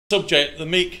Subject, the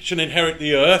meek shall inherit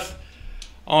the earth.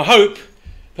 I hope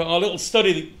that our little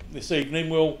study this evening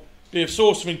will be a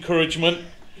source of encouragement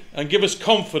and give us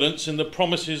confidence in the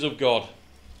promises of God.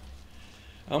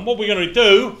 And what we're going to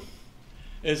do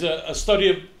is a study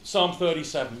of Psalm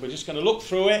 37. We're just going to look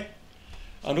through it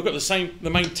and look at the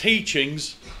main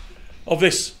teachings of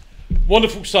this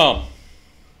wonderful psalm.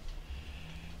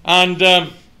 And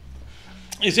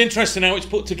it's interesting how it's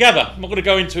put together. I'm not going to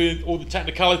go into all the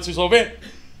technicalities of it,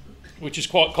 which is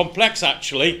quite complex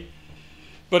actually,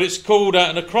 but it's called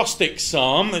an acrostic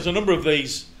psalm. There's a number of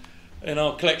these in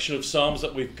our collection of psalms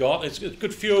that we've got. It's a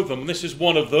good few of them. This is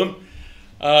one of them.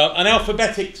 An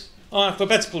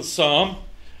alphabetical psalm,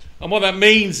 and what that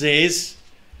means is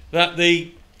that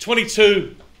the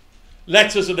 22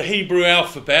 letters of the Hebrew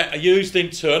alphabet are used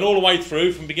in turn all the way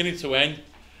through from beginning to end,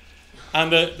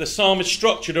 and the psalm is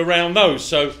structured around those.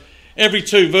 So every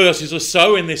 2 verses or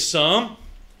so in this psalm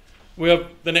we have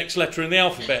the next letter in the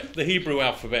alphabet, the Hebrew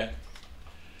alphabet.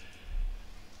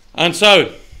 And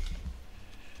so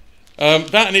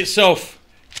that in itself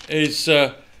is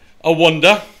a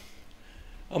wonder,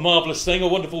 a marvellous thing, a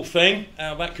wonderful thing.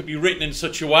 That could be written in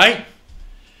such a way.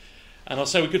 And I'll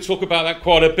say we could talk about that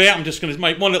quite a bit. I'm just going to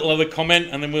make one little other comment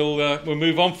and then we'll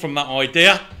move on from that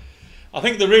idea. I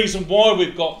think the reason why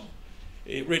we've got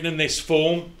it written in this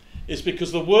form is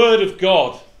because the Word of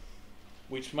God,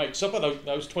 which makes up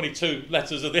those 22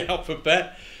 letters of the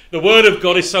alphabet, the Word of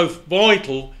God is so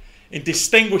vital in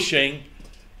distinguishing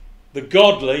the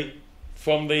godly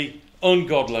from the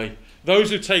ungodly.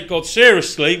 Those who take God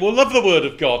seriously will love the Word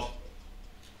of God.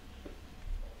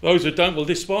 Those who don't will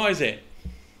despise it.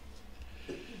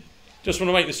 Just want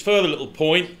to make this further little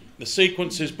point. The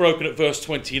sequence is broken at verse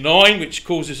 29, which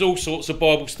causes all sorts of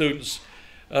Bible students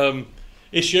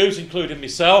issues, including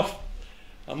myself.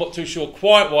 I'm not too sure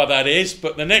quite why that is,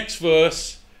 but the next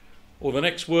verse, or the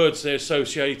next words they're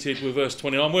associated with verse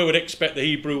 29, where we'd expect the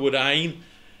Hebrew would aim,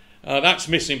 that's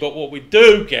missing. But what we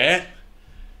do get,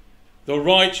 the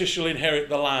righteous shall inherit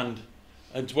the land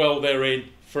and dwell therein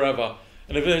forever.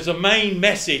 And if there's a main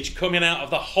message coming out of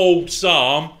the whole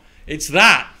psalm, it's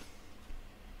that.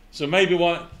 So maybe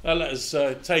that letter's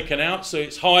taken out, so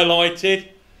it's highlighted.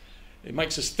 It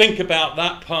makes us think about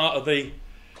that part of the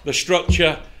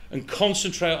structure and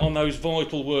concentrate on those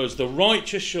vital words. The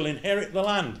righteous shall inherit the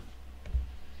land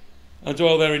and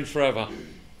dwell therein forever.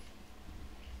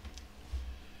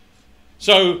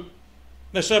 So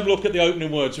let's have a look at the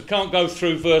opening words. We can't go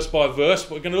through verse by verse,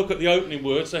 but we're going to look at the opening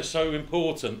words. They're so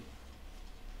important.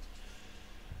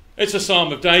 It's a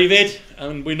psalm of David,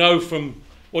 and we know from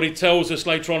what he tells us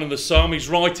later on in the psalm, he's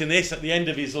writing this at the end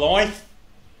of his life,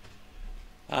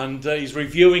 and he's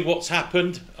reviewing what's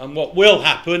happened and what will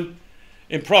happen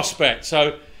in prospect.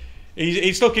 So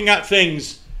he's looking at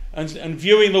things and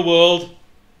viewing the world,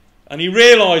 and he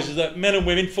realises that men and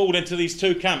women fall into these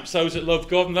 2 camps, those that love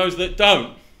God and those that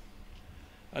don't.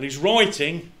 And he's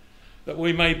writing that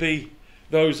we may be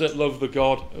those that love the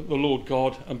Lord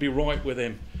God, and be right with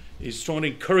him. He's trying to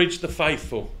encourage the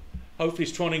faithful. Hopefully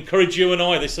he's trying to encourage you and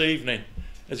I this evening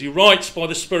as he writes by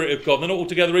the Spirit of God. They're not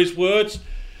altogether his words,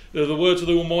 they're the words of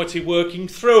the Almighty working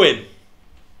through him.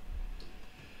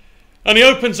 And he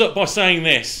opens up by saying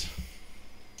this: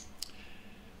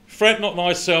 fret not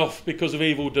thyself because of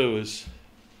evildoers,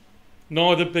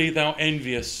 neither be thou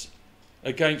envious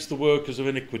against the workers of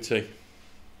iniquity.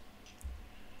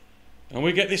 And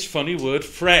we get this funny word,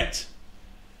 fret.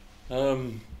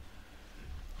 Don't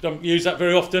use that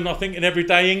very often, I think, in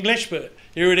everyday English, but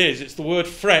here it is. It's the word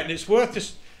fret, and it's worth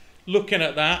just looking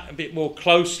at that a bit more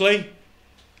closely.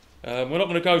 We're not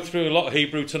going to go through a lot of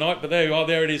Hebrew tonight, but there you are.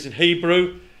 There it is in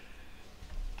Hebrew.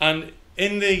 And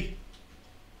in the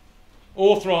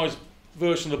authorised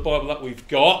version of the Bible that we've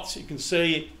got, you can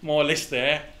see my list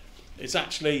there. It's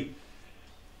actually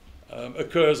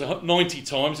occurs 90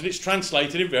 times, and it's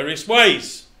translated in various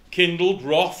ways. Kindled,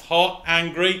 wrath, hot,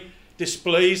 angry,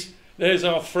 displeased. There's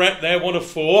our fret there, 1 of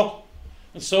 4,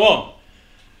 and so on.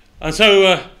 And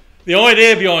so the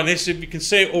idea behind this, if you can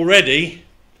see it already,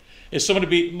 is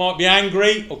somebody might be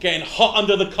angry or getting hot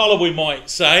under the collar, we might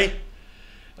say.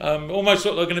 Almost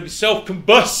like they're going to be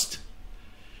self-combust.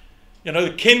 You know,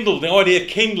 the idea of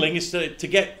kindling is to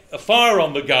get a fire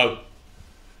on the go.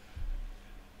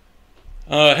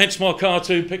 Hence my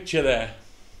cartoon picture there.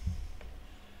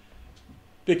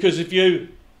 Because if you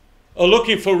are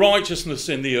looking for righteousness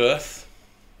in the earth,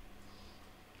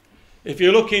 if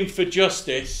you're looking for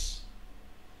justice,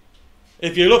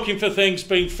 if you're looking for things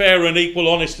being fair and equal,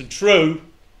 honest and true,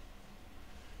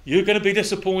 you're going to be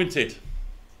disappointed.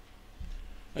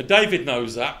 And David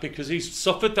knows that because he's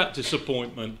suffered that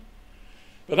disappointment.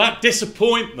 But that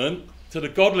disappointment to the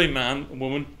godly man and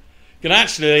woman can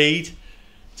actually lead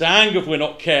to anger if we're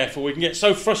not careful. We can get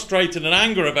so frustrated and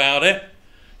angry about it.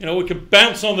 You know, we can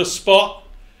bounce on the spot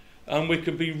and we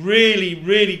can be really,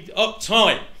 really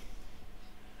uptight.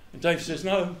 And David says,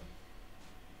 no.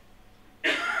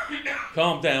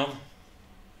 Calm down.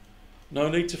 No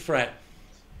need to fret.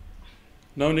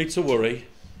 No need to worry.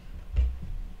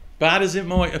 Bad as it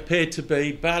might appear to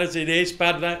be, bad as it is,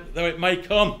 bad though it may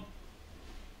come,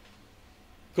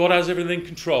 God has everything in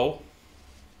control.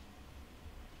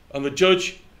 And the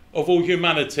judge of all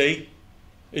humanity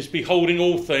is beholding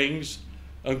all things,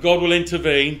 and God will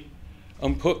intervene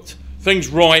and put things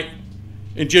right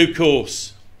in due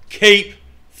course. Keep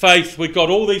faith with God.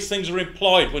 All these things are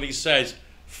implied when he says,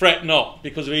 fret not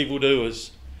because of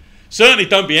evildoers. Certainly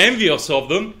don't be envious of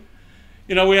them.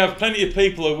 You know, we have plenty of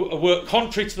people who work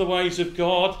contrary to the ways of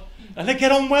God, and they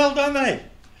get on well, don't they?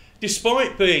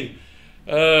 Despite being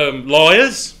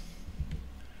liars.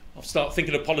 I'll start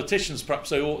thinking of politicians,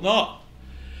 perhaps they ought not.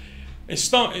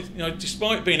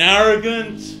 Despite being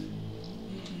arrogant,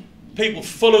 people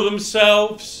full of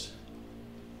themselves,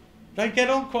 they get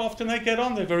on quite often. They get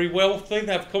on. They're very wealthy.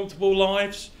 They have comfortable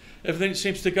lives. Everything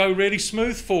seems to go really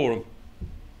smooth for them.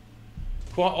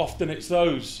 Quite often it's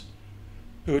those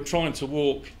who are trying to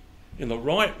walk in the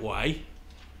right way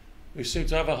who seem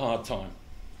to have a hard time.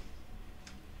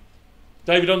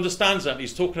 David understands that.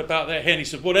 He's talking about that here. And he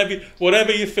said,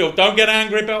 whatever you feel, don't get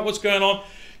angry about what's going on.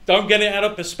 Don't get it out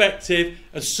of perspective.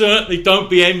 And certainly don't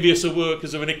be envious of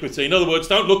workers of iniquity. In other words,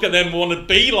 don't look at them and want to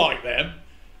be like them.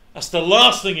 That's the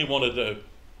last thing you want to do.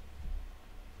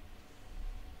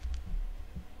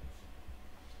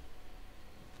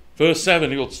 Verse 7,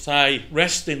 he'll say,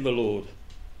 rest in the Lord.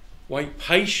 Wait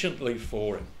patiently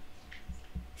for him.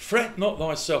 Fret not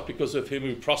thyself because of him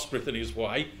who prospereth in his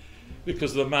way,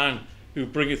 because of the man who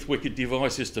bringeth wicked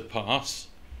devices to pass.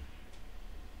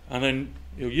 And then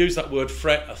he'll use that word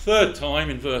fret a third time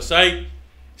in verse 8.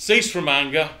 Cease from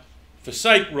anger,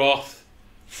 forsake wrath,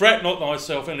 fret not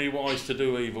thyself any wise to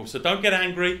do evil. So don't get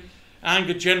angry.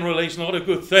 Anger generally is not a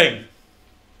good thing.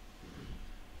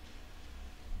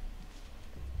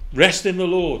 Rest in the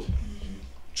Lord.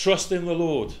 Trust in the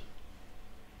Lord.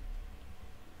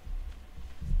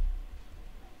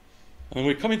 And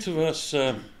we come into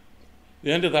the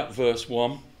end of that verse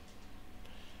 1.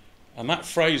 And that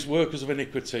phrase, workers of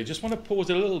iniquity. Just want to pause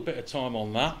a little bit of time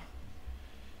on that.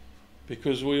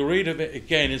 Because we'll read of it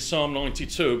again in Psalm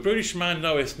 92. A British man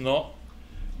knoweth not,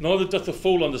 neither doth the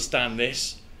fool understand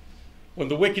this. When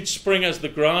the wicked spring as the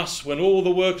grass, when all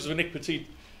the workers of iniquity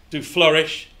do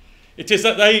flourish, it is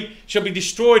that they shall be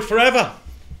destroyed forever.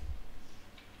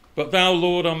 But thou,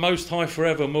 Lord, art most high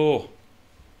forevermore.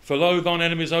 For lo, thine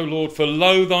enemies, O Lord, for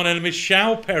lo, thine enemies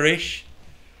shall perish.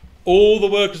 All the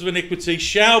workers of iniquity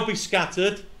shall be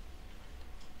scattered.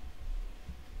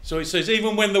 So it says,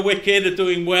 even when the wicked are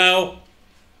doing well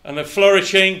and they're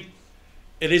flourishing,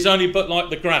 it is only but like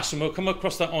the grass. And we'll come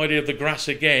across that idea of the grass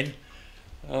again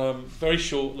very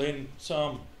shortly in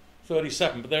Psalm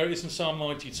 37. But there it is in Psalm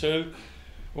 92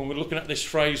 when we're looking at this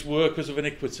phrase, workers of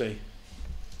iniquity.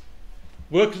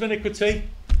 Workers of iniquity,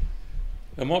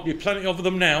 there might be plenty of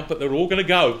them now, but they're all going to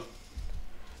go.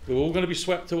 They're all going to be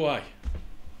swept away.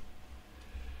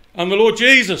 And the Lord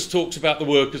Jesus talks about the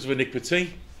workers of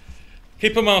iniquity.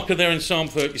 Keep a marker there in Psalm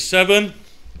 37.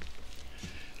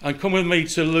 And come with me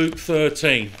to Luke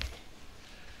 13.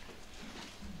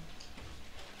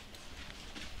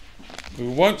 We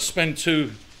won't spend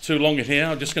too long in here.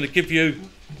 I'm just going to give you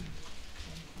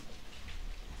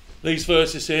these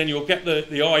verses here, and you'll get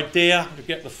the idea, you'll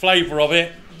get the flavour of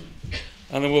it,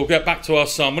 and then we'll get back to our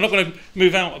psalm. We're not going to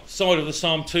move outside of the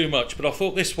psalm too much, but I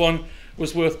thought this one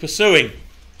was worth pursuing.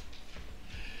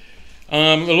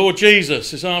 The Lord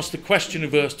Jesus is asked the question in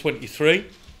verse 23.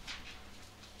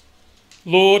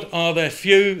 Lord, are there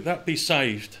few that be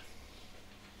saved?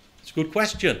 It's a good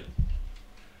question.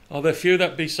 Are there few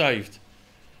that be saved?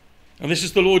 And this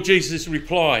is the Lord Jesus'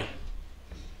 reply.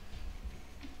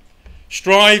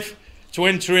 Strive to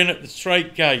enter in at the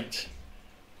strait gate.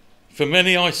 For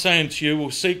many, I say unto you,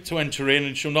 will seek to enter in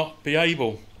and shall not be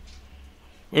able.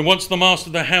 When once the master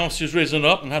of the house is risen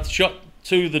up and hath shut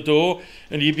to the door,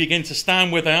 and ye begin to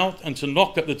stand without and to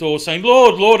knock at the door, saying,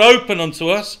 Lord, Lord, open unto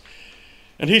us.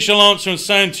 And he shall answer and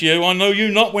say unto you, I know you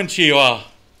not whence ye are.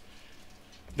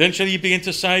 Then shall ye begin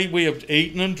to say, we have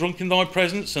eaten and drunk in thy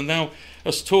presence, and thou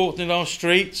hast taught in our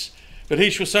streets. But he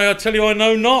shall say, I tell you, I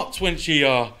know not whence ye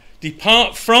are.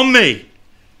 Depart from me,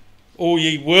 all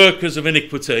ye workers of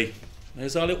iniquity.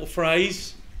 There's our little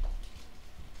phrase.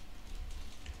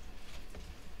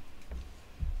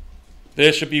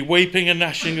 There shall be weeping and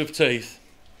gnashing of teeth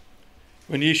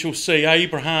when you shall see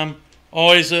Abraham,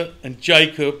 Isaac, and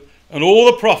Jacob, and all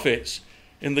the prophets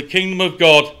in the kingdom of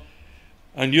God,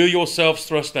 and you yourselves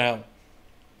thrust out.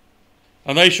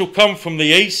 And they shall come from the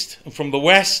east, and from the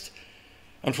west,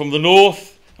 and from the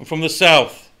north, and from the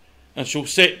south, and shall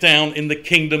sit down in the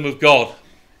kingdom of God.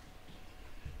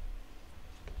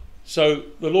 So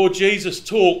the Lord Jesus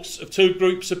talks of two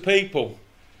groups of people,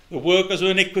 the workers of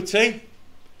iniquity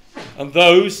and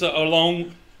those that are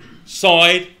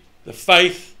alongside the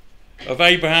faith of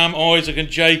Abraham, Isaac and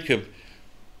Jacob.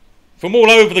 From all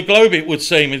over the globe, it would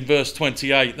seem, in verse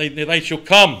 28, they shall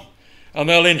come and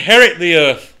they'll inherit the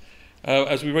earth.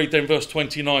 As we read there in verse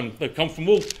 29, they come from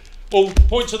all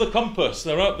points of the compass.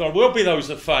 There will be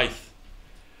those of faith.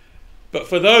 But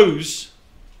for those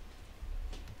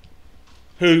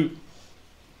who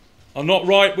are not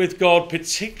right with God,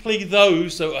 particularly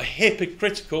those that are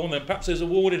hypocritical, and then perhaps there's a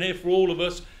warning here for all of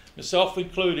us, myself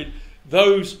included,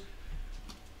 those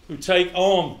who take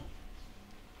on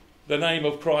the name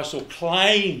of Christ or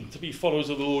claim to be followers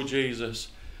of the Lord Jesus,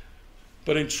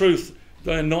 but in truth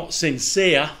they're not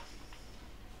sincere,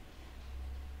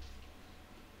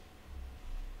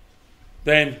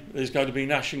 then there's going to be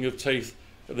gnashing of teeth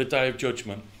at the day of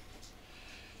judgment.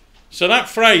 So that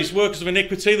phrase, workers of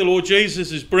iniquity, the Lord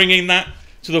Jesus is bringing that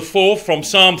to the fore from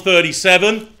Psalm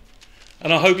 37.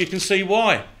 And I hope you can see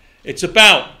why. It's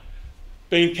about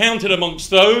being counted amongst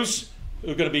those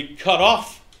who are going to be cut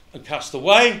off and cast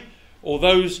away, or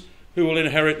those who will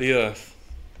inherit the earth.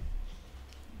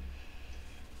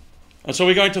 And so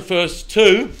we're going to verse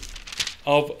 2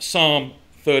 of Psalm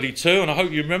 32. And I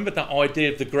hope you remembered that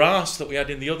idea of the grass that we had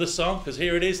in the other psalm, because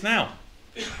here it is now.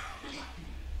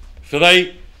 For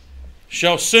they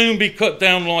shall soon be cut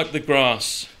down like the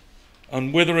grass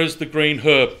and wither as the green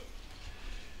herb.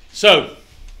 So,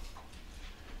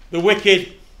 the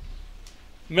wicked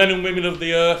men and women of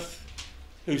the earth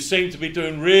who seem to be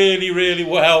doing really, really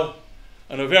well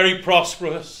and are very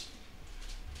prosperous,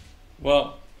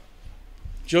 well,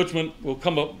 judgment will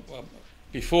come up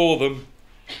before them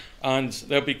and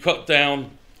they'll be cut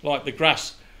down like the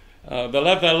grass. They'll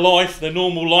have their life, their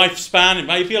normal lifespan. It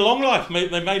may be a long life.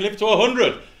 They may live to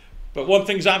 100. But one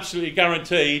thing's absolutely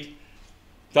guaranteed,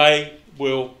 they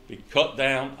will be cut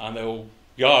down and they will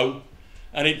go.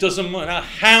 And it doesn't matter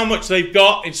how much they've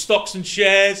got in stocks and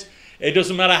shares. It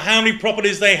doesn't matter how many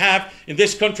properties they have in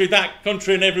this country, that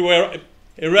country and everywhere.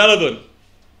 Irrelevant.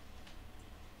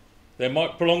 They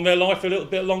might prolong their life a little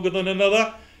bit longer than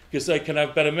another because they can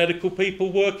have better medical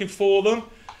people working for them.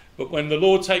 But when the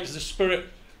Lord takes the spirit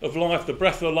of life, the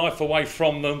breath of life away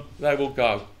from them, they will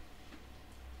go.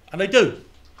 And they do.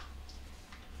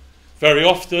 Very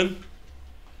often,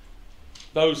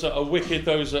 those that are wicked,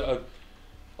 those that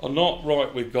are not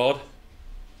right with God,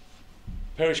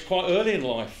 perish quite early in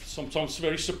life, sometimes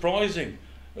very surprising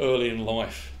early in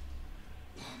life,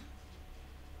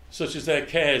 such as their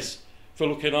cares for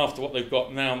looking after what they've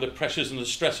got now and the pressures and the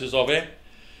stresses of it.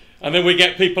 And then we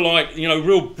get people like,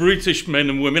 real brutish men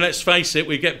and women, let's face it,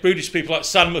 we get brutish people like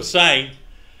Saddam Hussein,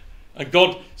 and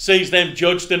God sees them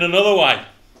judged in another way.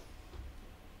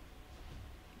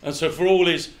 And so for all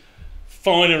his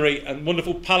finery and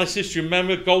wonderful palaces, do you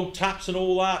remember gold taps and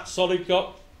all that, solid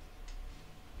gold?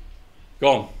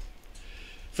 Gone.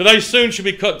 For they soon shall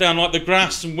be cut down like the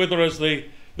grass and wither as the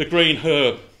green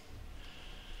herb.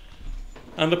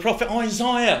 And the prophet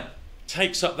Isaiah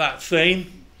takes up that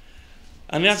theme.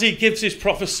 And as he gives his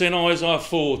prophecy in Isaiah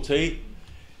 40,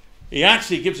 he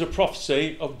actually gives a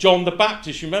prophecy of John the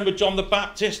Baptist. You remember John the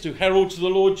Baptist who heralds the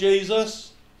Lord Jesus?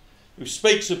 Who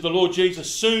speaks of the Lord Jesus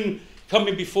soon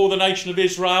coming before the nation of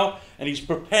Israel, and he's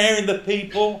preparing the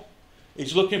people.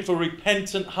 He's looking for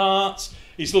repentant hearts.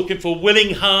 He's looking for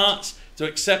willing hearts to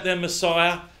accept their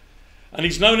Messiah. And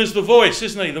he's known as the voice,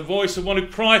 isn't he? The voice of one who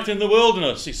crieth in the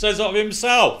wilderness. He says of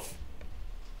himself.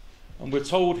 And we're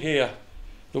told here,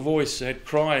 the voice said,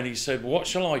 cry, and he said, what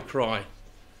shall I cry?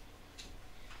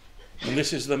 And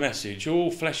this is the message. All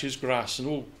flesh is grass, and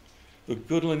all the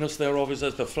goodliness thereof is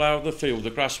as the flower of the field. The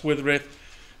grass withereth,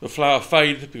 the flower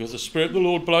fadeth, because the Spirit of the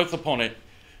Lord bloweth upon it.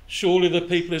 Surely the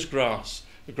people is grass.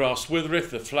 The grass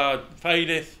withereth, the flower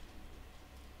fadeth,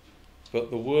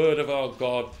 but the word of our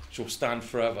God shall stand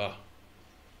forever.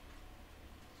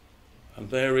 And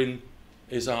therein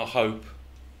is our hope.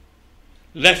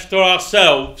 Left to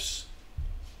ourselves,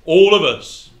 all of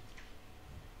us,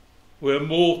 we're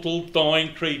mortal,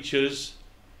 dying creatures,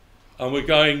 and we're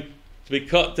going to be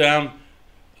cut down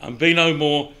and be no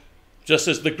more, just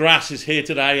as the grass is here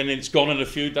today and it's gone in a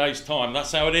few days' time.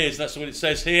 That's how it is. That's what it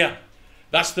says here.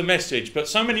 That's the message. But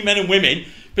so many men and women,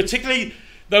 particularly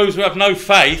those who have no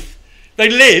faith, they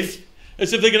live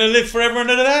as if they're going to live forever and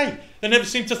a day. They never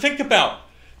seem to think about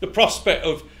the prospect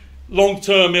of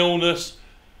long-term illness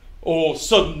or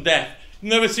sudden death. It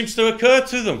never seems to occur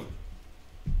to them.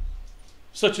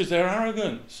 Such as their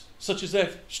arrogance, such as their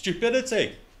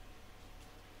stupidity.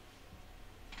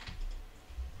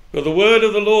 But the word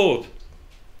of the Lord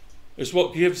is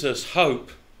what gives us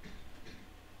hope.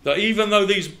 That even though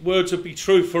these words would be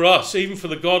true for us, even for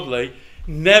the godly,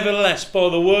 nevertheless, by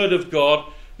the word of God,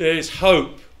 there is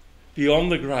hope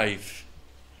beyond the grave.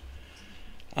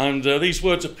 And these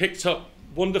words are picked up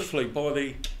wonderfully by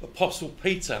the Apostle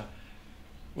Peter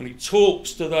when he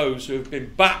talks to those who have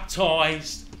been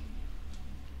baptized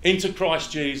into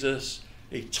Christ Jesus.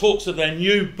 He talks of their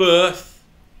new birth,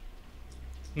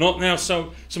 not now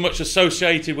so much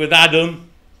associated with Adam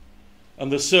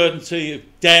and the certainty of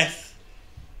death,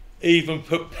 even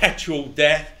perpetual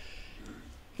death.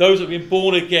 Those that have been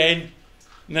born again,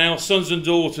 now sons and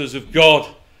daughters of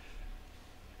God.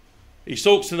 He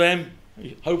talks to them.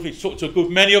 Hopefully he's talked to a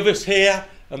good many of us here,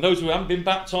 and those who haven't been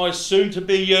baptized, soon to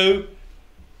be you.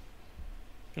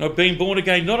 You know, being born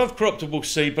again, not of corruptible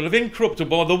seed, but of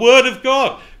incorruptible, by the word of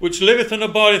God, which liveth and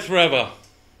abideth forever.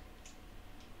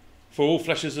 For all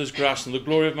flesh is as grass, and the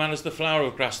glory of man is the flower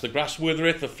of grass. The grass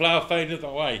withereth, the flower fadeth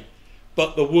away,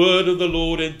 but the word of the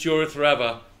Lord endureth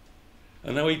forever.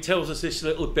 And now he tells us this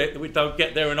little bit that we don't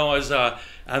get there in Isaiah.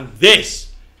 And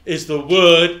this is the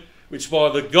word which by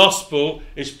the gospel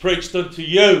is preached unto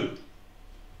you.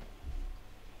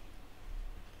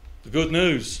 The good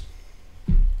news.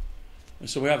 And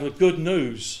so we have the good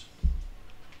news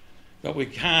that we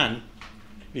can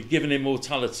be given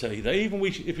immortality. That even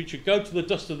if we should go to the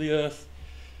dust of the earth,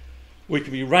 we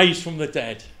can be raised from the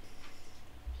dead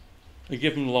and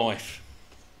given life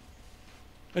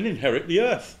and inherit the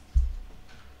earth.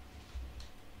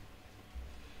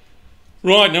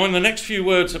 Right, now in the next few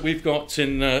words that we've got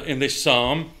in this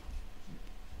psalm,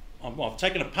 I've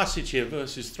taken a passage here,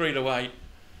 verses 3 to 8.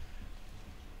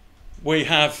 We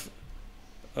have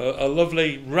a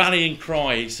lovely rallying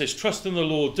cry. He says, trust in the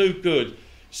Lord, do good,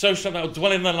 so shalt thou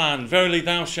dwell in the land. Verily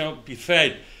thou shalt be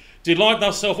fed. Delight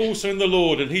thyself also in the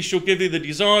Lord, and he shall give thee the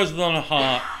desires of thine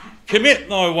heart. Commit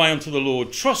thy way unto the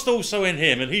Lord. Trust also in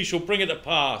him, and he shall bring it to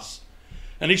pass.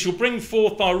 And he shall bring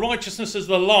forth thy righteousness as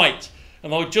the light,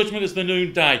 and thy judgment as the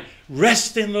noonday.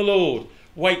 Rest in the Lord.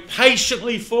 Wait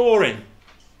patiently for him.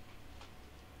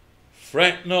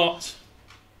 Fret not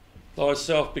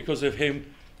thyself because of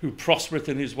him who prospereth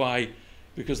in his way,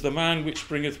 because the man which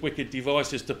bringeth wicked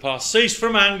devices to pass. Cease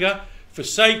from anger,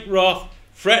 forsake wrath,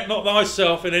 fret not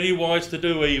thyself in any wise to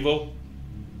do evil.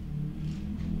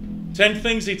 10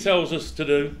 things he tells us to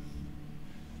do.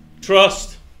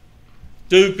 Trust,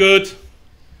 do good,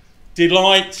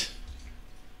 delight,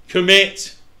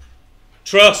 commit,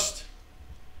 trust,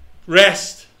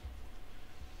 rest,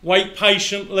 wait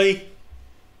patiently,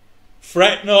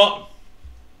 fret not,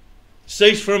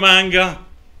 cease from anger,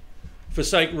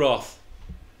 forsake wrath.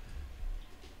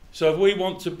 So if we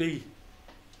want to be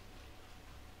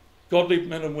godly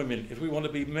men and women, if we want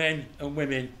to be men and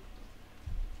women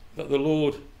that the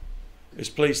Lord is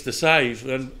pleased to save,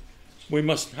 then we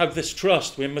must have this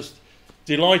trust. We must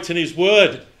delight in his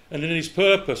word and in his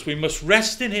purpose. We must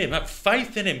rest in him, have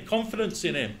faith in him, confidence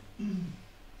in him.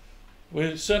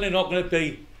 We're certainly not going to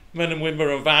be men and women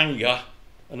of anger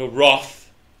and of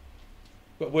wrath,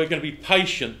 but we're going to be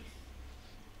patient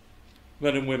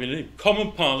men and women. In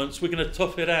common parlance, we're going to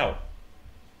tough it out.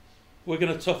 We're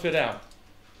going to tough it out.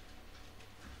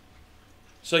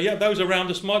 So yeah, those around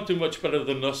us might do much better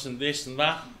than us and this and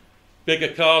that.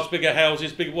 Bigger cars, bigger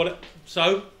houses, bigger whatever.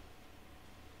 So,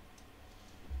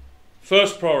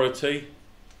 first priority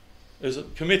is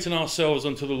committing ourselves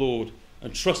unto the Lord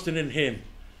and trusting in him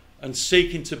and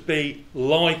seeking to be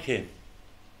like him.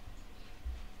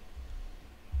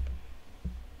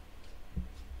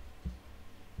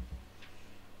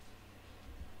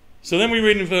 So then we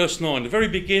read in verse 9, the very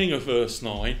beginning of verse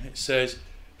 9, it says,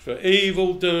 for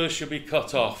evildoers shall be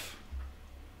cut off.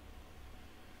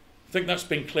 I think that's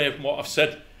been clear from what I've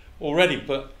said already,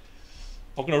 but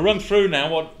I'm going to run through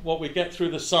now what we get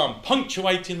through the psalm,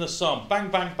 punctuating the psalm, bang,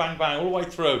 bang, bang, bang, all the way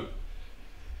through.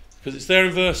 Because it's there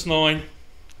in verse 9.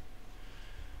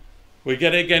 We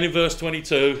get it again in verse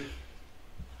 22.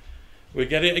 We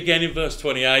get it again in verse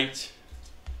 28,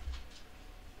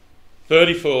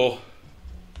 34,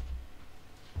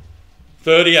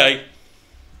 38.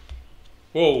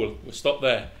 Whoa, we'll stop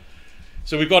there.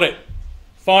 So we've got it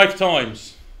 5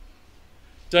 times.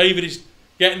 David is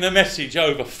getting the message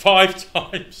over 5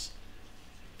 times.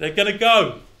 They're going to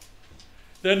go.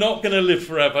 They're not going to live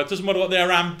forever. It doesn't matter what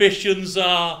their ambitions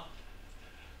are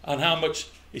and how much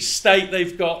estate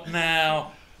they've got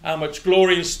now how much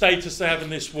glory and status they have in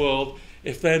this world,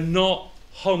 if they're not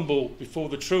humble before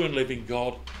the true and living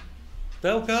God,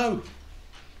 they'll go.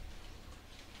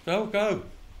 They'll go.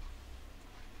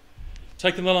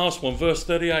 Taking the last one, verse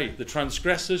 38. The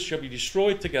transgressors shall be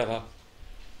destroyed together.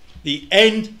 The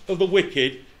end of the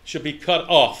wicked shall be cut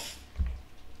off.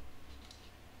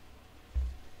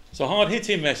 It's a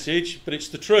hard-hitting message, but it's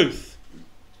the truth.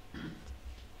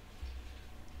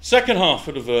 Second half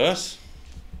of the verse,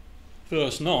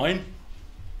 verse 9.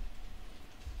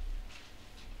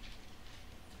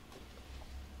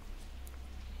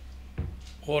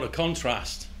 What a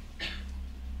contrast.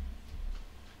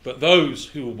 But those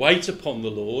who wait upon the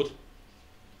Lord,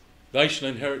 they shall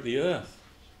inherit the earth.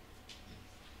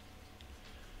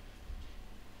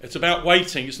 It's about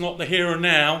waiting. It's not the here and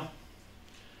now.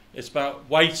 It's about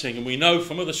waiting. And we know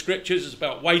from other scriptures it's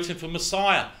about waiting for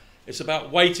Messiah. It's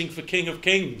about waiting for King of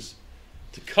Kings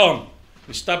to come,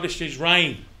 establish his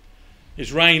reign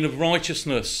of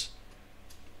righteousness.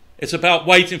 It's about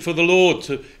waiting for the Lord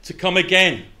to come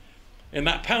again in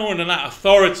that power and in that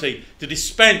authority to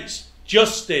dispense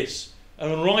justice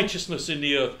and righteousness in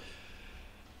the earth.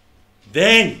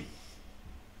 Then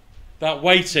that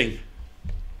waiting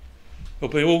will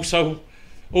be also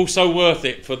worth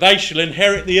it, for they shall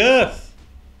inherit the earth.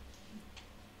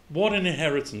 What an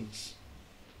inheritance.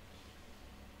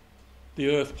 The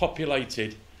earth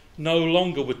populated no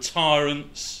longer with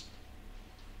tyrants,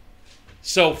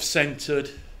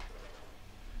 self-centered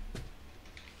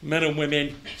men and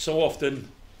women, so often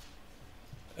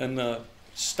in a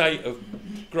state of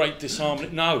great disharmony.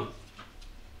 No.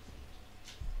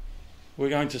 We're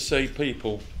going to see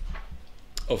people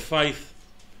of faith,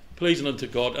 pleasing unto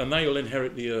God, and they will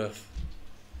inherit the earth.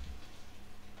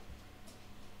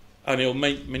 And he'll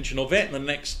make mention of it in the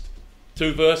next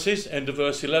two verses, end of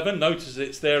verse 11. Notice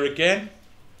it's there again.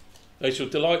 They shall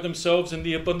delight themselves in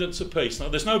the abundance of peace. Now,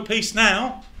 there's no peace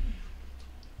now.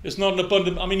 It's not an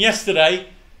abundant... I mean, yesterday,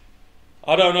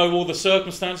 I don't know all the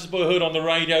circumstances, but I heard on the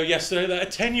radio yesterday that a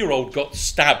 10-year-old got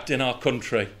stabbed in our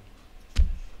country.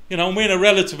 You know, and we're in a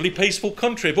relatively peaceful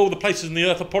country. Of all the places on the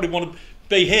earth, I probably want to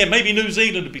be here. Maybe New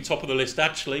Zealand would be top of the list,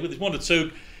 actually, with one or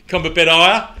two come a bit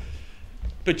higher.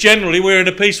 But generally, we're in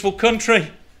a peaceful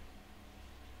country.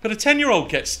 But a 10-year-old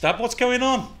gets stabbed. What's going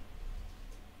on?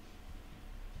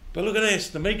 But look at this.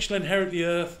 The meek shall inherit the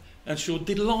earth and shall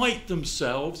delight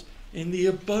themselves in the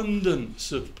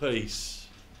abundance of peace.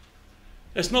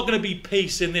 There's not going to be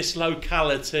peace in this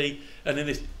locality and in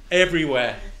this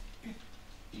everywhere.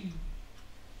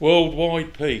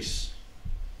 Worldwide peace.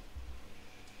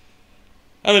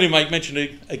 And then he make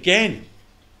mention again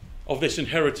of this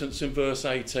inheritance in verse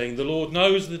 18. The Lord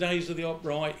knows the days of the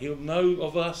upright. He'll know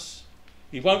of us.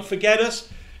 He won't forget us,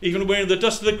 even when we're in the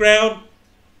dust of the ground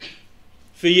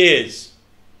for years.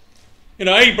 You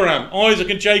know, Abraham, Isaac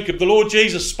and Jacob, the Lord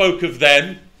Jesus spoke of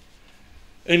them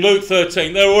in Luke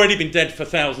 13. They've already been dead for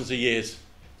thousands of years.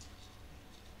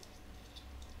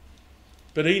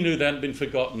 But he knew they hadn't been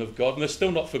forgotten of God, and they're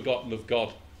still not forgotten of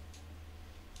God.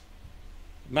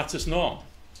 It matters not.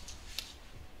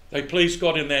 They pleased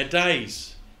God in their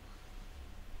days,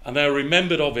 and they're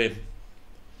remembered of him.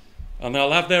 And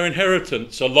they'll have their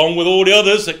inheritance, along with all the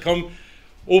others that come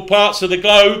all parts of the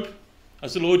globe,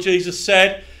 as the Lord Jesus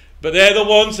said. But they're the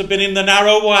ones that have been in the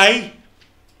narrow way.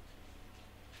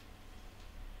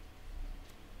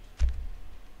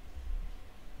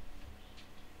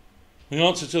 The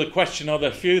answer to the question, are there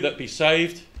few that be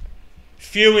saved?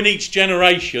 Few in each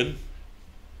generation,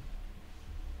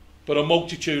 but a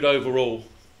multitude overall.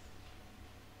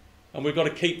 And we've got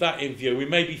to keep that in view. We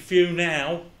may be few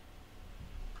now,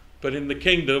 but in the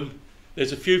kingdom,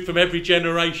 there's a few from every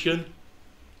generation.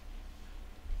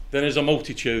 Then there's a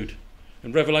multitude.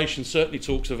 And Revelation certainly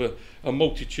talks of a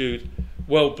multitude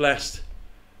well blessed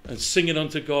and singing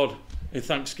unto God in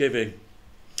thanksgiving.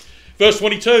 Verse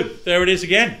 22, there it is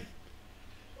again.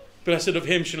 Blessed of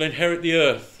him shall inherit the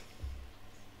earth.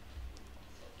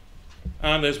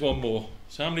 And there's one more.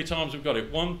 So how many times have we got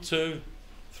it? 1, 2,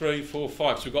 3, 4,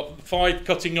 5. So we've got 5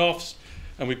 cutting offs.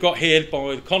 And we've got here,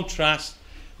 by the contrast,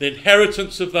 the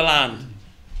inheritance of the land.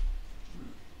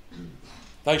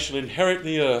 They shall inherit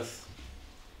the earth.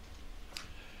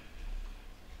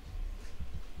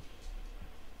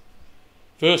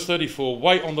 Verse 34,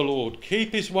 wait on the Lord,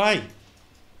 keep his way,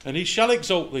 and he shall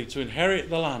exalt thee to inherit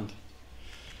the land.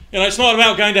 You know, it's not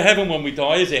about going to heaven when we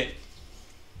die, is it?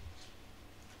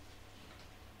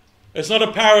 It's not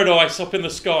a paradise up in the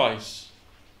skies.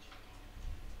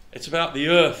 It's about the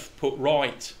earth put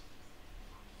right,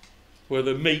 where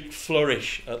the meek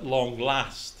flourish at long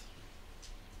last.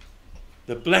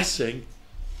 The blessing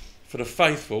for the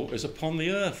faithful is upon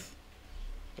the earth.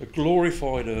 a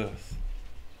glorified earth.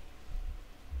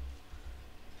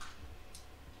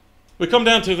 We come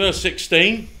down to verse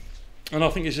 16, and I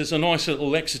think this is a nice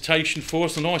little exhortation for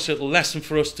us, a nice little lesson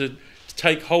for us to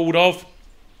take hold of.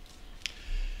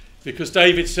 Because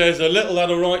David says, a little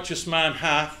that a righteous man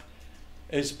hath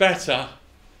is better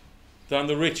than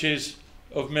the riches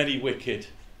of many wicked.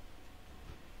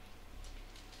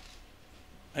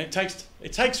 And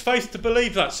it takes faith to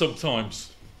believe that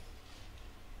sometimes.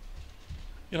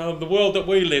 You know, the world that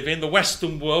we live in, the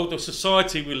Western world, the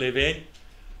society we live in,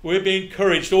 we're being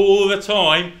encouraged all the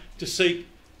time to seek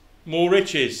more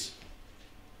riches.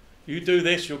 You do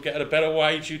this, you'll get a better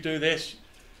wage. You do this,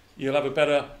 you'll have a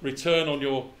better return on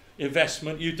your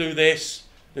investment. You do this,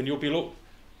 then you'll be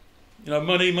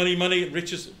money,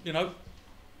 riches,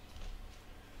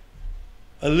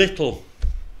 A little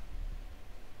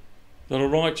that a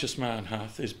righteous man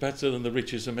hath is better than the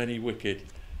riches of many wicked.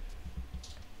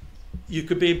 You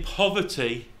could be in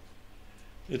poverty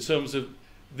in terms of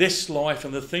this life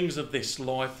and the things of this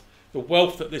life, the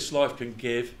wealth that this life can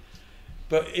give.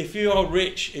 But if you are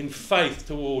rich in faith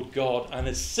toward God and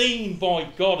is seen by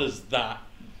God as that,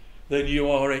 then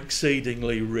you are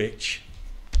exceedingly rich.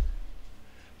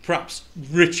 Perhaps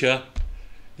richer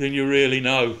than you really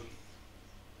know.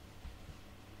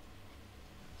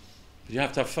 But you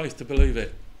have to have faith to believe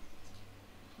it.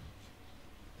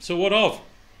 So what of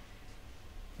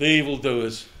the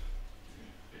evildoers?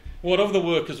 What of the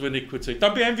workers of iniquity?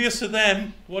 Don't be envious of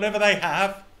them. Whatever they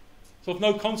have, it's of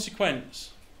no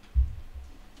consequence.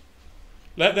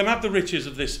 Let them have the riches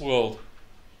of this world.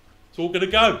 It's all going to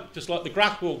go, just like the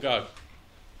grass will go.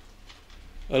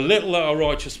 A little that a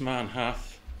righteous man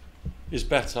hath is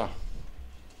better.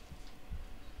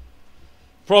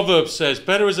 Proverbs says,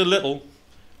 better is a little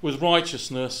with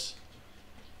righteousness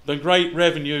than great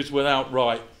revenues without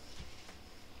right.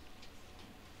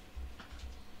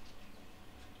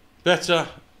 Better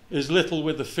is little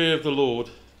with the fear of the Lord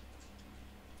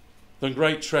than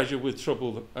great treasure with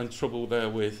trouble and trouble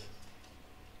therewith.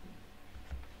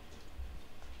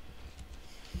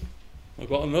 I've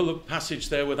got another passage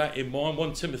there with that in mind,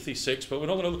 1 Timothy 6, but we're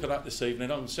not going to look at that this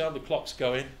evening. I can see how the clock's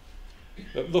going.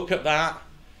 But look at that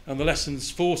and the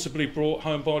lessons forcibly brought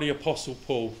home by the Apostle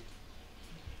Paul.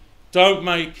 Don't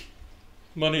make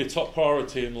money a top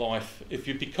priority in life. If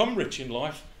you become rich in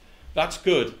life, that's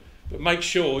good. But make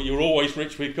sure you're always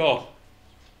rich with God.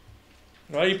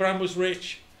 Abraham was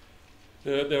rich.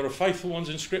 There are faithful ones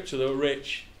in Scripture that were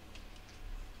rich.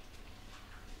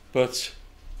 But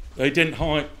they didn't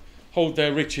hold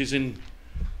their riches in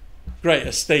great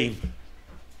esteem.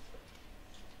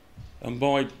 And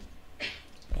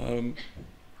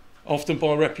often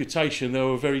by reputation, they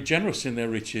were very generous in their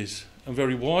riches and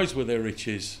very wise with their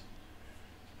riches.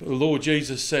 But the Lord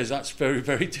Jesus says that's very,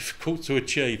 very difficult to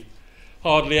achieve.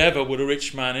 Hardly ever would a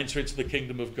rich man enter into the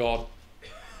kingdom of God.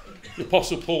 The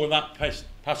Apostle Paul in that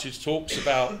passage talks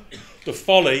about the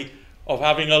folly of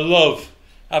having a love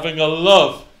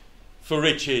for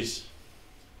riches.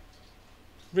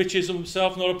 Riches of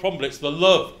themselves not a problem, it's the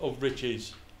love of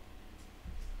riches.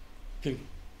 Can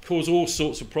cause all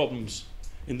sorts of problems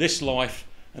in this life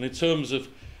and in terms of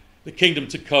the kingdom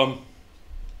to come.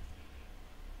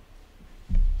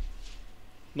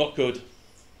 Not good.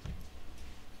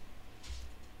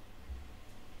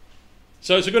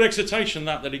 So it's a good exhortation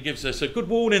that he gives us. A good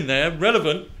warning there,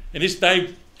 relevant in this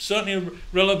day, certainly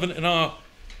relevant in our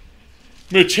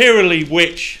materially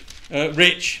rich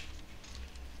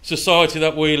society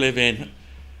that we live in.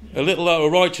 A little that a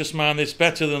righteous man is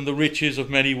better than the riches of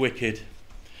many wicked.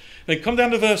 Then come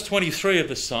down to verse 23 of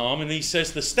the psalm, and he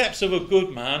says, the steps of a good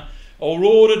man are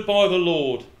ordered by the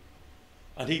Lord,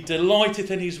 and he delighteth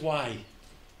in his way.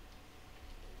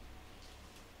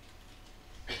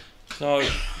 So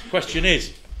the question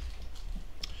is,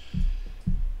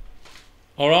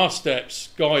 are our steps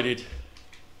guided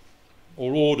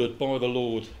or ordered by the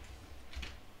Lord?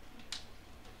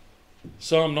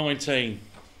 Psalm 19.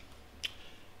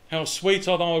 How sweet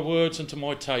are thy words unto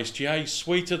my taste, yea,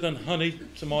 sweeter than honey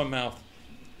to my mouth.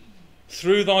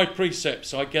 Through thy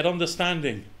precepts I get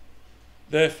understanding,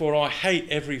 therefore I hate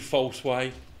every false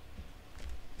way.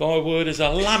 Thy word is a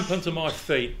lamp unto my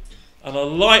feet and a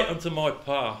light unto my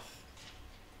path.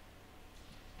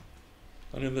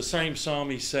 And in the same psalm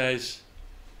he says,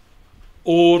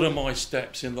 order my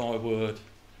steps in thy word.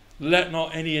 Let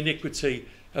not any iniquity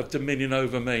have dominion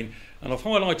over me. And I've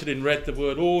highlighted in red the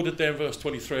word ordered there in verse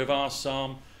 23 of our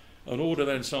psalm, and order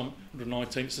there in Psalm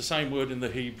 119. It's the same word in the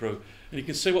Hebrew. And you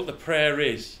can see what the prayer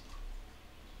is.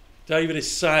 David is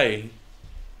saying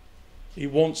he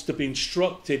wants to be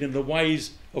instructed in the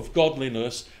ways of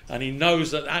godliness, and he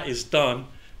knows that that is done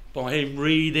by him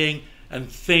reading and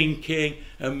thinking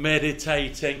and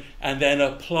meditating and then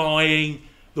applying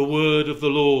the word of the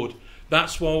Lord.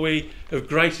 That's why we have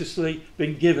graciously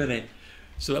been given it,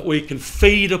 so that we can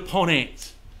feed upon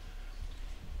it.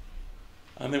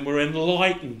 And then we're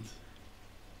enlightened.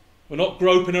 We're not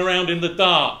groping around in the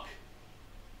dark.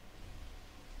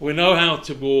 We know how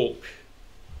to walk.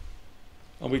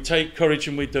 And we take courage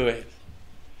and we do it.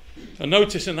 And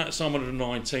notice in that Psalm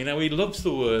 119 how he loves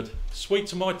the word. Sweet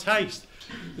to my taste.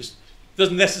 It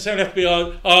doesn't necessarily have to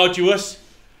be arduous.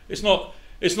 It's not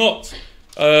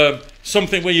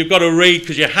something where you've got to read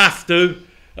because you have to,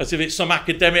 as if it's some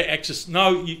academic exercise.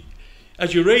 No,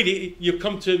 as you read it, you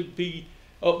come to be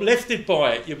uplifted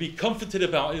by it. You'll be comforted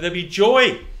about it. There'll be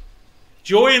joy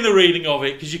in the reading of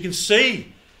it, because you can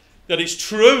see that it's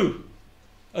true.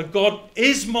 And God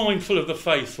is mindful of the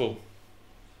faithful.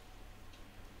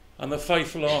 And the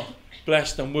faithful are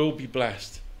blessed and will be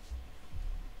blessed.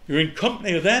 You're in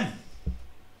company of them.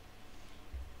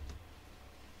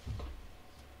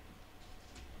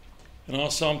 In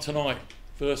our psalm tonight,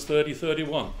 verse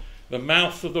 30-31, the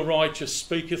mouth of the righteous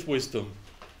speaketh wisdom,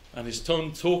 and his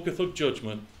tongue talketh of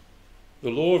judgment. The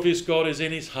law of his God is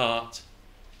in his heart,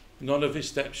 none of his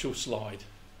steps shall slide.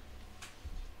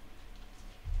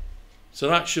 So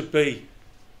that should be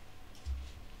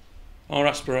our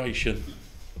aspiration.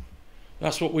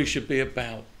 That's what we should be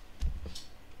about.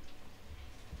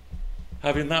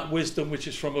 Having that wisdom which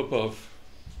is from above,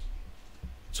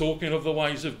 talking of the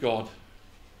ways of God,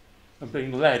 and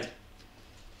being led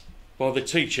by the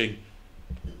teaching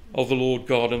of the Lord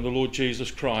God and the Lord Jesus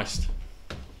Christ.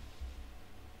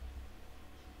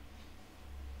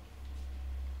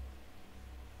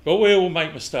 But we all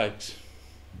make mistakes.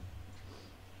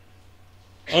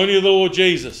 Only the Lord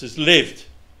Jesus has lived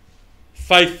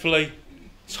faithfully,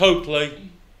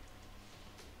 totally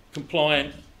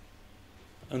compliant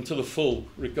and to the full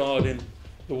regarding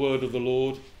the word of the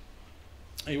Lord.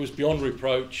 He was beyond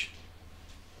reproach.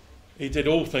 He did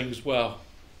all things well,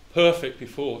 perfect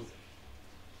before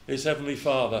his heavenly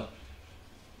Father.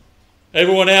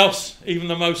 Everyone else, even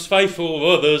the most faithful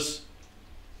of others,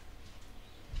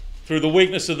 through the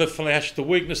weakness of the flesh, the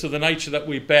weakness of the nature that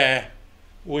we bear,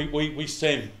 we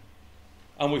sin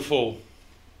and we fall.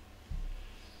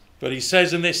 But he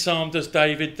says in this psalm, does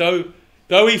David,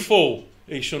 though he fall,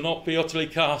 he shall not be utterly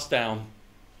cast down,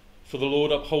 for the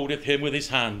Lord upholdeth him with his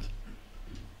hand.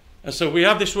 And so we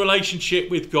have this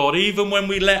relationship with God, even when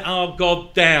we let our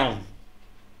God down.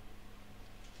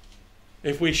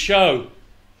 If we show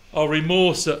our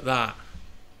remorse at that,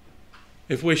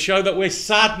 if we show that we're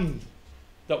saddened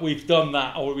that we've done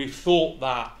that or we've thought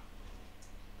that,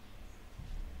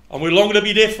 and we long to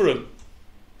be different,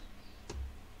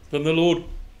 then the Lord,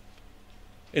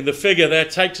 in the figure there,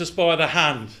 takes us by the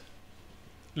hand,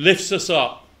 lifts us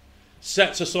up,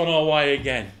 sets us on our way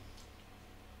again.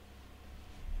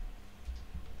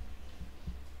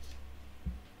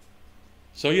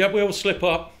 So yeah, we all slip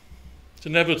up. It's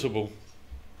inevitable.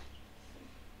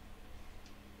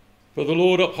 But the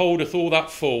Lord upholdeth all that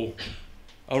fall,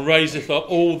 and raiseth up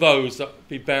all those that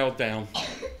be bowed down.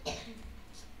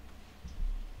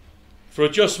 For a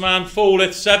just man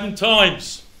falleth 7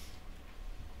 times,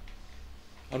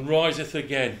 and riseth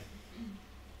again.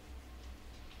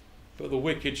 But the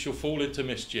wicked shall fall into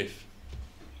mischief.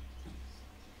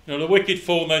 You know, the wicked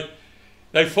fall,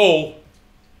 they fall,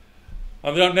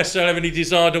 and they don't necessarily have any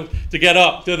desire to get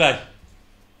up, do they?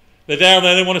 They're down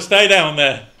there, they want to stay down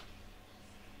there.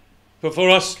 But for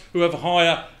us who have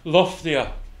higher,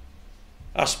 loftier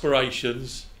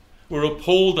aspirations, we're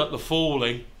appalled at the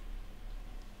falling,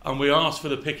 and we ask for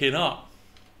the picking up.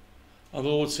 And the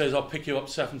Lord says, I'll pick you up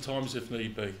 7 times if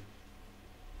need be.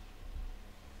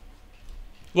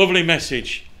 Lovely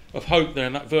message of hope there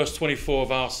in that verse 24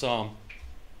 of our psalm.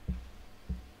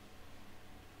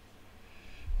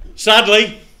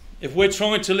 Sadly, if we're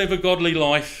trying to live a godly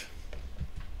life,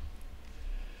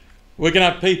 we're going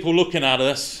to have people looking at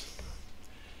us.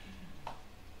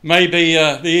 Maybe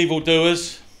the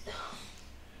evildoers,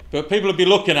 but people will be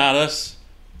looking at us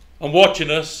and watching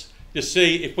us to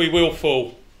see if we will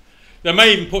fall. They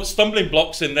may even put stumbling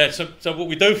blocks in there so what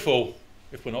we do fall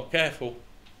if we're not careful.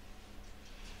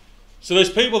 So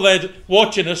there's people there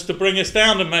watching us to bring us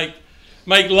down and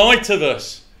make light of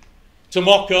us, to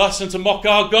mock us and to mock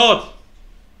our God.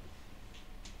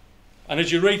 And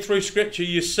as you read through Scripture,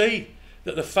 you see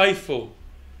that the faithful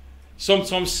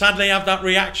sometimes sadly have that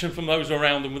reaction from those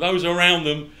around them. Those around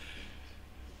them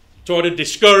try to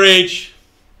discourage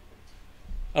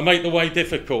and make the way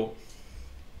difficult.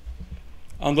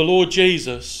 And the Lord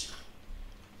Jesus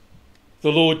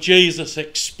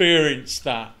experienced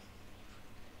that.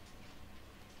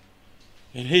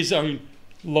 In his own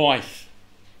life,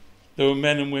 there were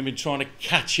men and women trying to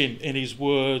catch him in his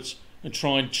words and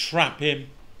try and trap him,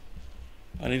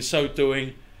 and in so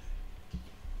doing,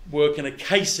 working a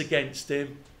case against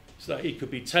him so that he could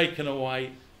be taken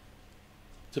away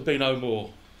to be no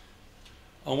more.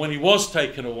 And when he was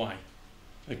taken away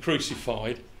and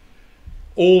crucified,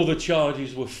 all the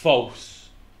charges were false.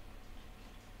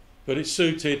 But it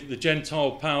suited the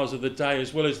Gentile powers of the day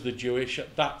as well as the Jewish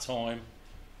at that time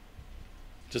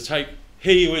to take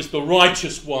he who is the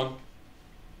righteous one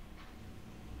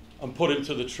and put him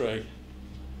to the tree.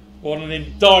 What an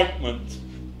indictment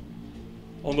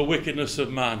on the wickedness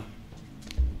of man.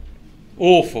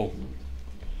 Awful.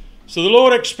 So the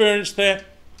Lord experienced that,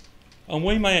 and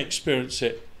we may experience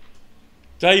it.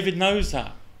 David knows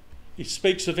that. He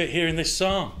speaks of it here in this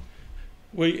psalm.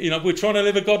 We're trying to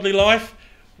live a godly life.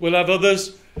 We'll have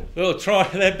others that will try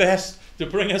their best to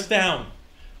bring us down.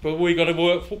 But we've got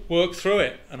to work through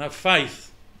it and have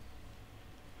faith.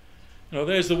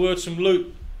 There's the words from Luke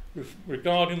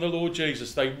regarding the Lord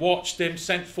Jesus. They watched him,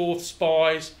 sent forth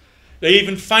spies. They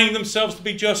even feigned themselves to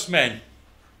be just men,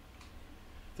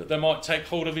 that they might take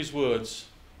hold of his words.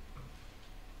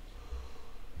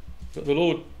 But the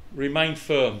Lord remained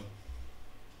firm.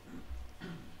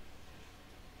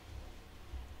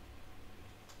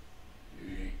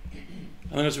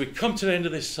 And then as we come to the end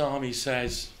of this psalm, he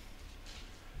says,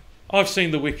 I've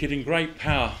seen the wicked in great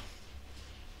power,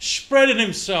 spreading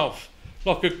himself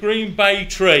like a green bay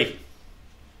tree.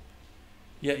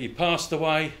 Yet he passed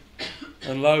away,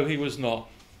 and lo, he was not.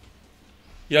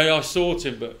 Yea, I sought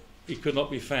him, but he could not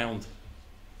be found.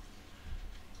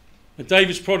 And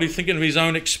David's probably thinking of his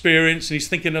own experience, and he's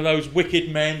thinking of those wicked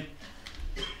men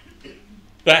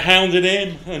that hounded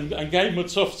him and gave him a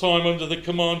tough time under the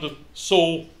command of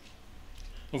Saul.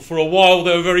 And for a while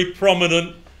they were very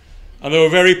prominent and they were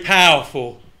very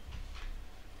powerful.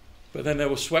 But then they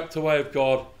were swept away of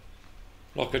God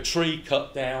like a tree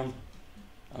cut down,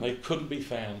 and they couldn't be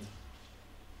found.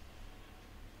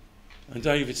 And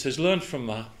David says, learn from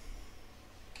that.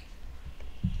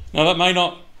 Now that may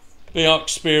not be our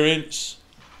experience,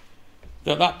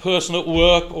 that person at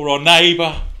work or our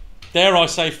neighbour, dare I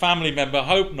say family member, I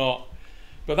hope not,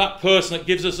 but that person that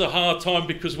gives us a hard time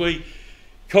because we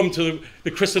come to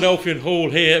the Christadelphian hall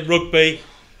here at Rugby,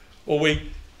 or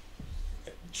we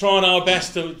trying our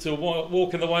best to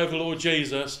walk in the way of the Lord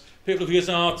Jesus, people who give us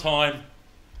a hard time,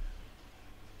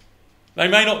 they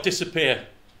may not disappear,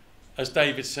 as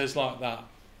David says like that.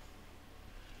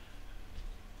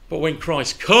 But when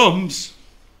Christ comes,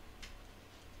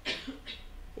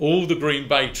 all the green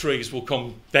bay trees will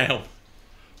come down.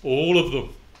 All of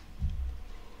them.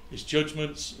 His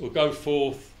judgments will go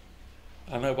forth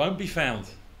and they won't be found.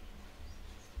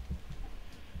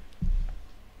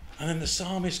 And then the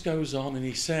psalmist goes on and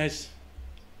he says,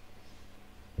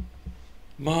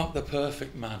 mark the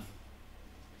perfect man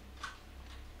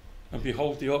and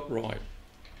behold the upright,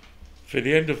 for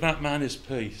the end of that man is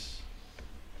peace.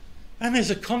 And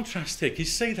there's a contrast here. You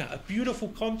see that? A beautiful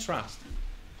contrast.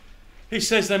 He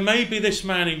says there may be this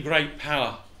man in great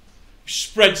power, who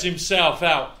spreads himself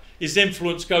out. His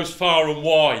influence goes far and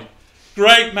wide.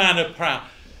 Great man of power,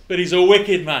 but he's a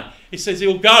wicked man. He says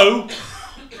he'll go,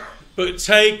 but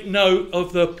take note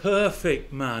of the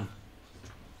perfect man,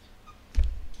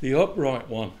 the upright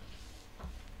one.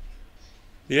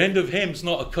 The end of him's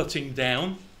not a cutting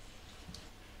down.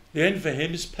 The end for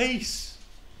him is peace.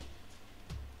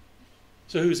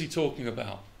 So who's he talking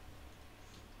about?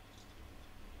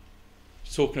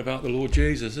 He's talking about the Lord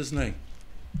Jesus, isn't he?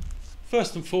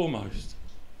 First and foremost.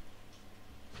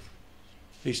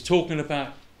 He's talking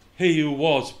about he who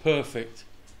was perfect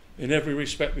in every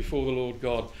respect before the Lord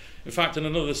God. In fact, in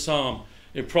another psalm,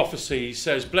 in prophecy, he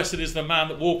says, blessed is the man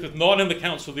that walketh not in the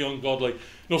counsel of the ungodly,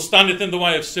 nor standeth in the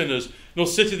way of sinners, nor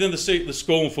sitteth in the seat of the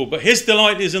scornful. But his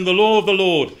delight is in the law of the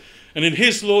Lord, and in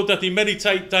his law doth he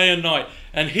meditate day and night.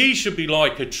 And he should be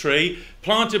like a tree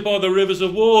planted by the rivers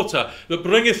of water, that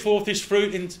bringeth forth his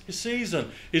fruit in his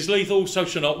season. His leaf also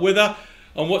shall not wither,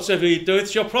 and whatsoever he doeth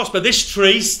shall prosper. This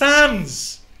tree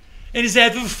stands and is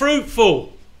ever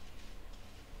fruitful.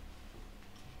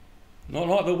 Not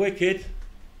like the wicked,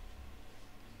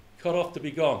 cut off to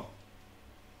be gone.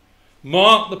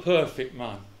 Mark the perfect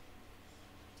man.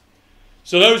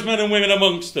 So those men and women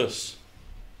amongst us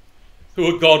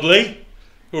who are godly,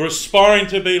 who are aspiring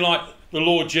to be like the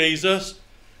Lord Jesus,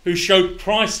 who show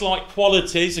Christ-like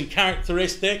qualities and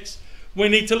characteristics, we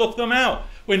need to look them out.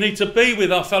 We need to be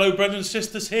with our fellow brothers and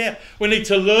sisters here. We need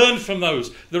to learn from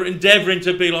those that are endeavouring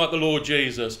to be like the Lord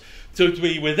Jesus. To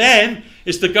be with them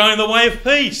is to go in the way of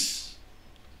peace.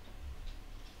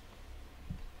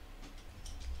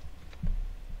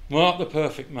 Mark the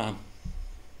perfect man.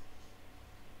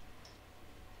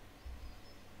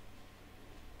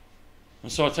 And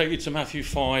so I take you to Matthew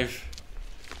 5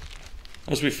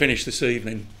 as we finish this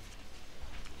evening.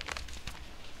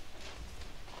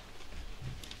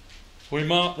 We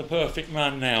mark the perfect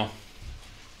man now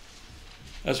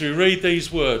as we read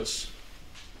these words.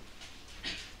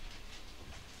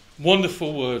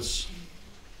 Wonderful words.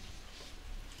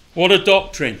 What a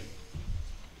doctrine.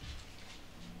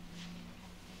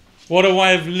 What a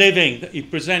way of living that he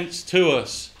presents to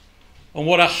us. And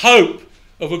what a hope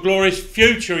of a glorious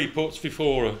future he puts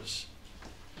before us.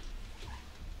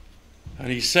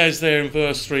 And he says there in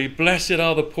verse 3, "Blessed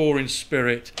are the poor in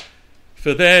spirit,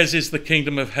 for theirs is the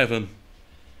kingdom of heaven.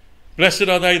 Blessed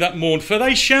are they that mourn, for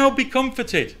they shall be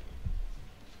comforted.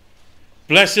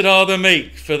 Blessed are the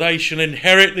meek, for they shall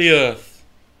inherit the earth.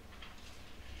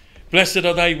 Blessed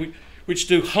are they which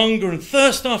do hunger and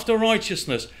thirst after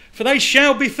righteousness, for they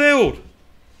shall be filled.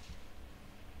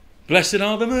 Blessed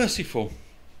are the merciful,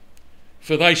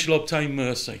 for they shall obtain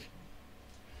mercy.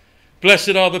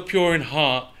 Blessed are the pure in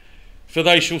heart, for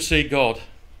they shall see God.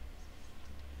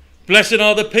 Blessed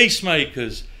are the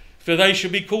peacemakers, for they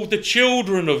shall be called the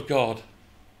children of God.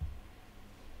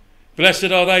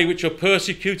 Blessed are they which are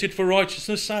persecuted for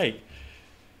righteousness' sake,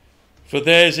 for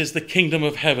theirs is the kingdom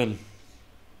of heaven.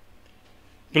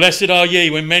 Blessed are ye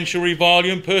when men shall revile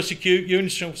you and persecute you,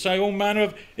 and shall say all manner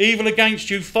of evil against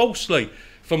you falsely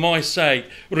for my sake.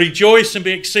 Rejoice and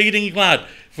be exceeding glad,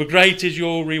 for great is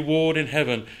your reward in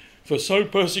heaven. For so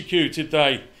persecuted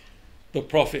they the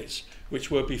prophets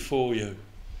which were before you."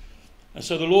 And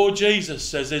so the Lord Jesus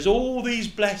says there's all these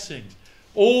blessings,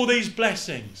 all these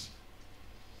blessings.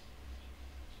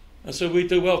 And so we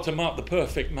do well to mark the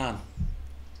perfect man.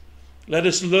 Let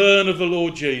us learn of the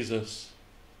Lord Jesus.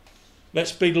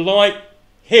 Let's be like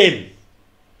him,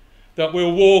 that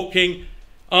we're walking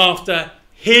after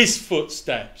his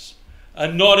footsteps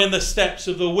and not in the steps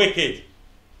of the wicked.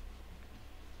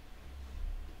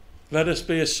 Let us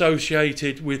be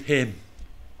associated with him.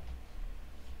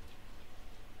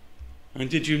 And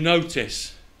did you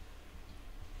notice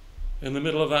in the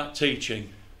middle of that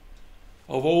teaching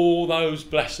of all those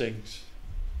blessings,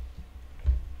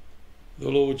 the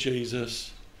Lord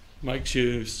Jesus makes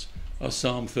use of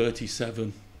Psalm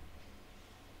 37.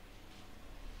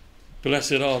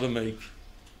 Blessed are the meek,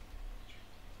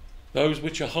 those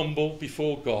which are humble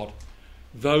before God,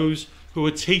 those who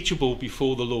are teachable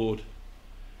before the Lord,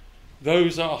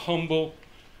 those that are humble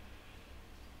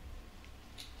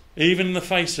even in the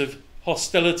face of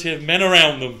hostility of men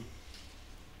around them.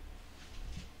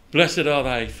 Blessed are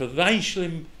they, for they shall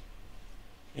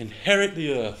inherit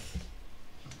the earth.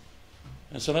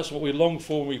 And so that's what we long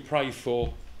for, we pray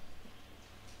for.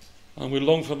 And we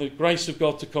long for the grace of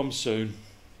God to come soon.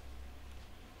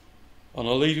 And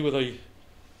I'll leave you with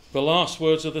the last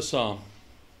words of the psalm.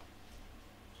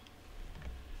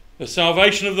 The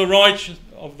salvation of the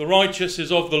righteous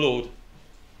is of the Lord.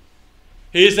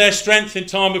 He is their strength in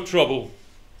time of trouble.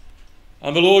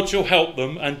 And the Lord shall help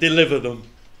them and deliver them.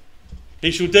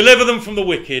 He shall deliver them from the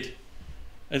wicked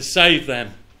and save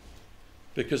them,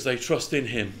 because they trust in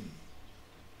him.